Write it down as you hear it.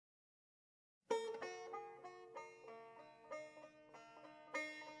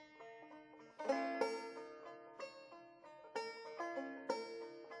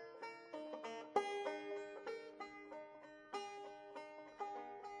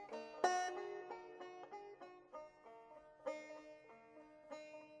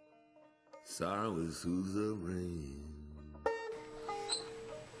Sorrow soothes the rain.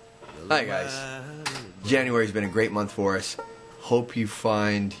 Hi guys, January's been a great month for us. Hope you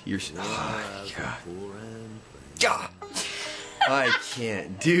find your... Oh, God. I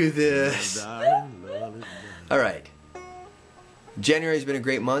can't do this. Alright, January's been a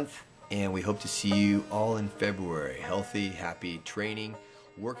great month, and we hope to see you all in February. Healthy, happy, training,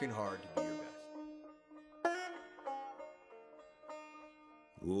 working hard to be your best.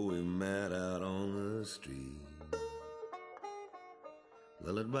 Oh, we met out on the street.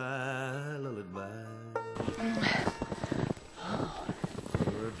 Lullaby, lullaby.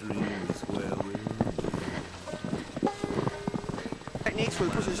 For a dream is where we Techniques where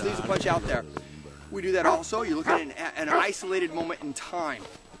the person just leaves a punch out there. We do that also. You're looking at an isolated moment in time,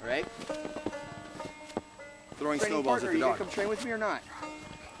 all right? Throwing snowballs at the dog. Are you gonna come train with me or not?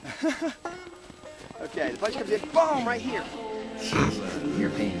 Okay, the punch comes in, boom, right here. Jeez,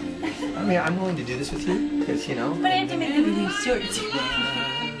 you're pain. I mean, I'm willing to do this with you, because, you know. But I have to make the video short.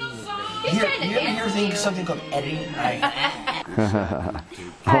 You ever think of something called editing? Oh,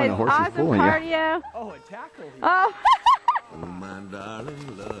 and the horse is pulling you. Oh, a tackle here. Oh. Oh, my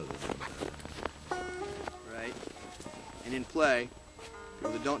darling love. Right? And in play,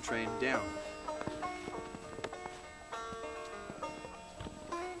 people that don't train, down.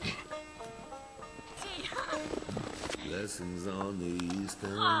 Blessings on the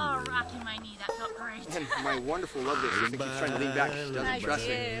eastern Oh, rocking my knee, that felt great. And my wonderful, lovely assistant keeps trying to lean back. She doesn't trust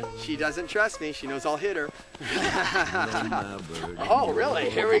me. She doesn't trust me. She knows I'll hit her. Oh, really?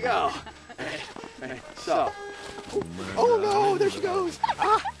 Here we go. So. Oh, no, there she goes.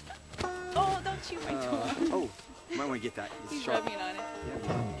 Ah. Oh, don't shoot my toe. Oh, you might want to get that. It's He's sharp. rubbing on it. Yeah, you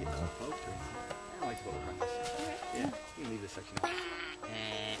want to get some poked. I don't like to go across this. Yeah, you can leave this section out.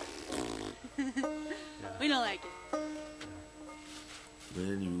 We don't like it.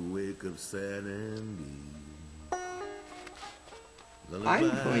 when you wake up sad and blue. I'm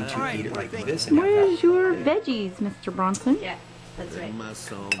going to eat it like this. And Where's your veggies, Mr. Bronson? Yeah, that's right. My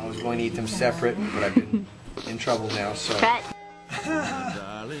song I was going to eat them separate, but I've been in trouble now, so... Fat.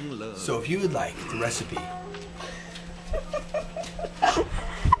 darling love. So if you would like the recipe to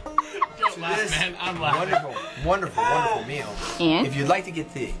this wonderful meal, And? if you'd like to get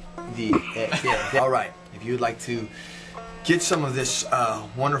all right, if you would like to get some of this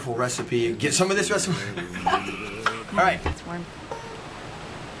wonderful recipe, all right. It's warm.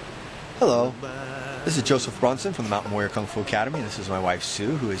 Hello, this is Joseph Bronson from the Mountain Warrior Kung Fu Academy, and this is my wife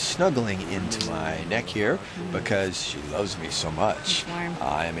Sue, who is snuggling into my neck here because she loves me so much. It's warm.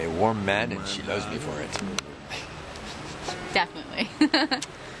 I am a warm man, and she loves me for it. Definitely.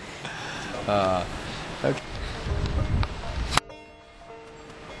 Okay. Are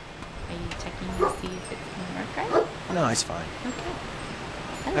you checking to see if it's going to work right? No, it's fine. Okay.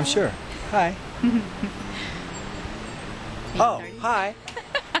 I'm sure. Hi. Oh, hi.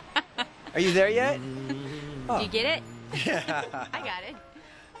 Are you there yet? Oh. Did you get it? Yeah. I got it.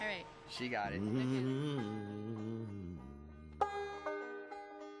 All right. She got it. Mm-hmm.